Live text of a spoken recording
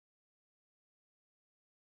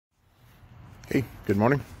Hey, good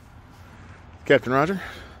morning. Captain Roger,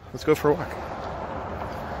 let's go for a walk.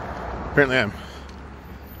 Apparently I'm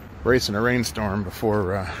racing a rainstorm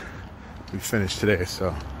before we finish today,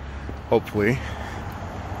 so hopefully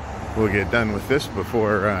we'll get done with this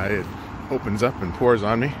before it opens up and pours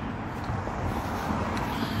on me.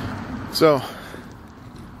 So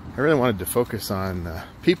I really wanted to focus on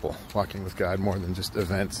people walking with God more than just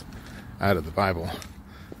events out of the Bible.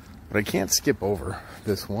 But I can't skip over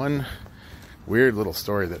this one weird little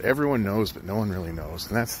story that everyone knows but no one really knows,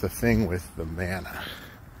 and that's the thing with the manna.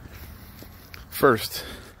 First,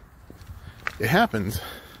 it happens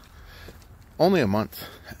only a month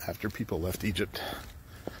after people left Egypt.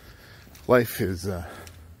 Life is a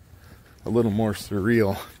little more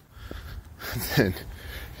surreal than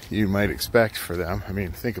you might expect for them. I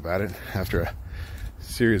mean, think about it. After a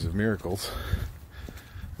series of miracles,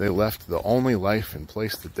 they left the only life and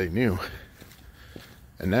place that they knew,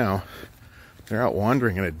 and now they're out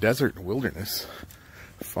wandering in a desert wilderness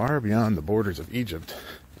far beyond the borders of Egypt,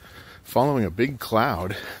 following a big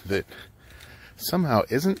cloud that somehow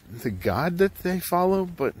isn't the God that they follow,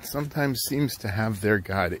 but sometimes seems to have their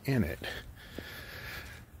God in it.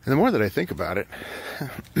 And the more that I think about it,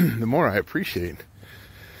 the more I appreciate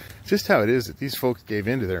just how it is that these folks gave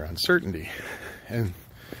in to their uncertainty and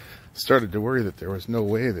started to worry that there was no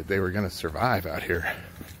way that they were going to survive out here.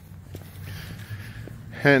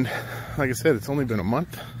 And like I said, it's only been a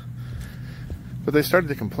month, but they started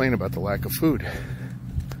to complain about the lack of food.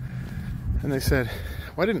 And they said,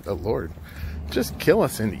 why didn't the Lord just kill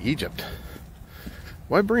us in Egypt?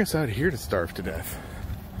 Why bring us out here to starve to death?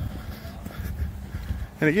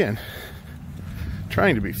 And again,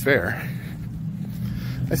 trying to be fair,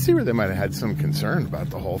 I see where they might have had some concern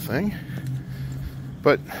about the whole thing.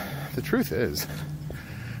 But the truth is,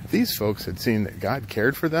 these folks had seen that God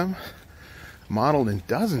cared for them, modeled in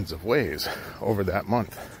dozens of ways over that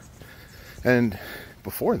month and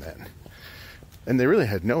before then. And they really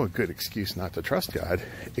had no good excuse not to trust God,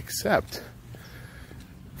 except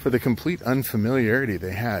for the complete unfamiliarity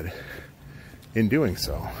they had in doing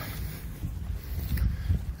so.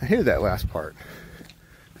 I hear that last part.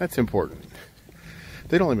 That's important.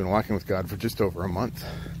 They'd only been walking with God for just over a month.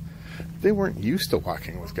 They weren't used to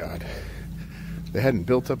walking with God. They hadn't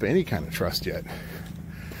built up any kind of trust yet,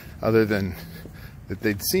 other than that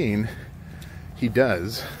they'd seen he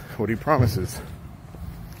does what he promises.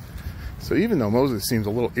 So even though Moses seems a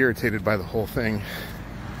little irritated by the whole thing,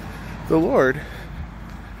 the Lord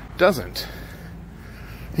doesn't.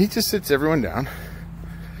 He just sits everyone down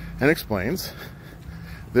and explains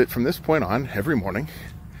that from this point on, every morning,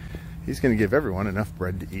 he's going to give everyone enough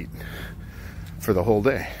bread to eat for the whole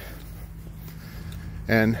day.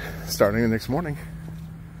 And starting the next morning,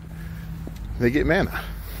 they get manna.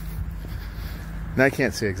 Now, I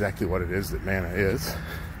can't say exactly what it is that manna is.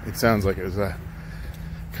 It sounds like it was a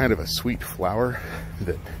kind of a sweet flour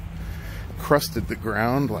that crusted the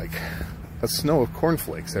ground like a snow of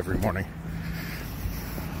cornflakes every morning.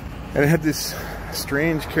 And it had this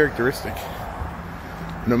strange characteristic.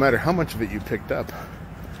 No matter how much of it you picked up,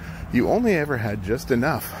 you only ever had just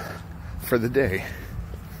enough for the day,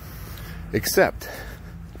 except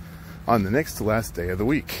on the next to last day of the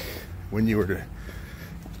week, when you were to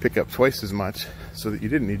pick up twice as much so that you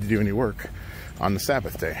didn't need to do any work on the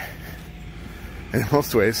Sabbath day. And in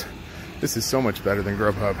most ways, this is so much better than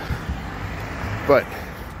Grubhub. But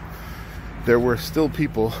there were still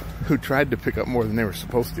people who tried to pick up more than they were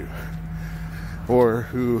supposed to, or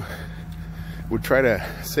who would try to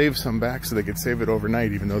save some back so they could save it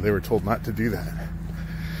overnight, even though they were told not to do that.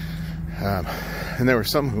 And there were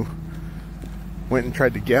some who went and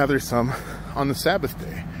tried to gather some on the Sabbath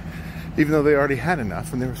day, even though they already had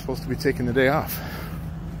enough and they were supposed to be taking the day off.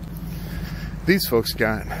 These folks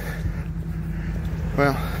got,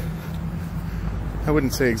 well, I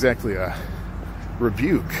wouldn't say exactly a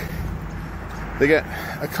rebuke. They got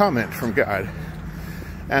a comment from God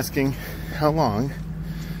asking how long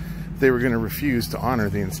they were going to refuse to honor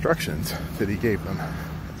the instructions that he gave them.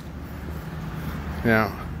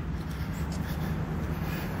 Now,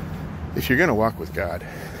 if you're going to walk with God,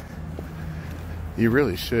 you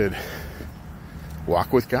really should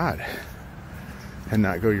walk with God and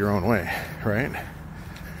not go your own way, right?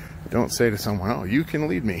 Don't say to someone, oh, you can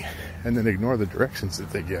lead me, and then ignore the directions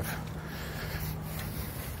that they give.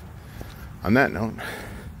 On that note,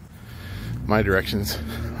 my directions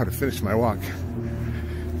are to finish my walk,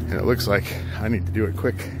 and it looks like I need to do it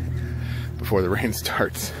quick before the rain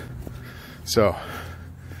starts. So,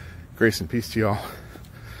 grace and peace to y'all.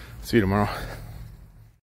 See you tomorrow.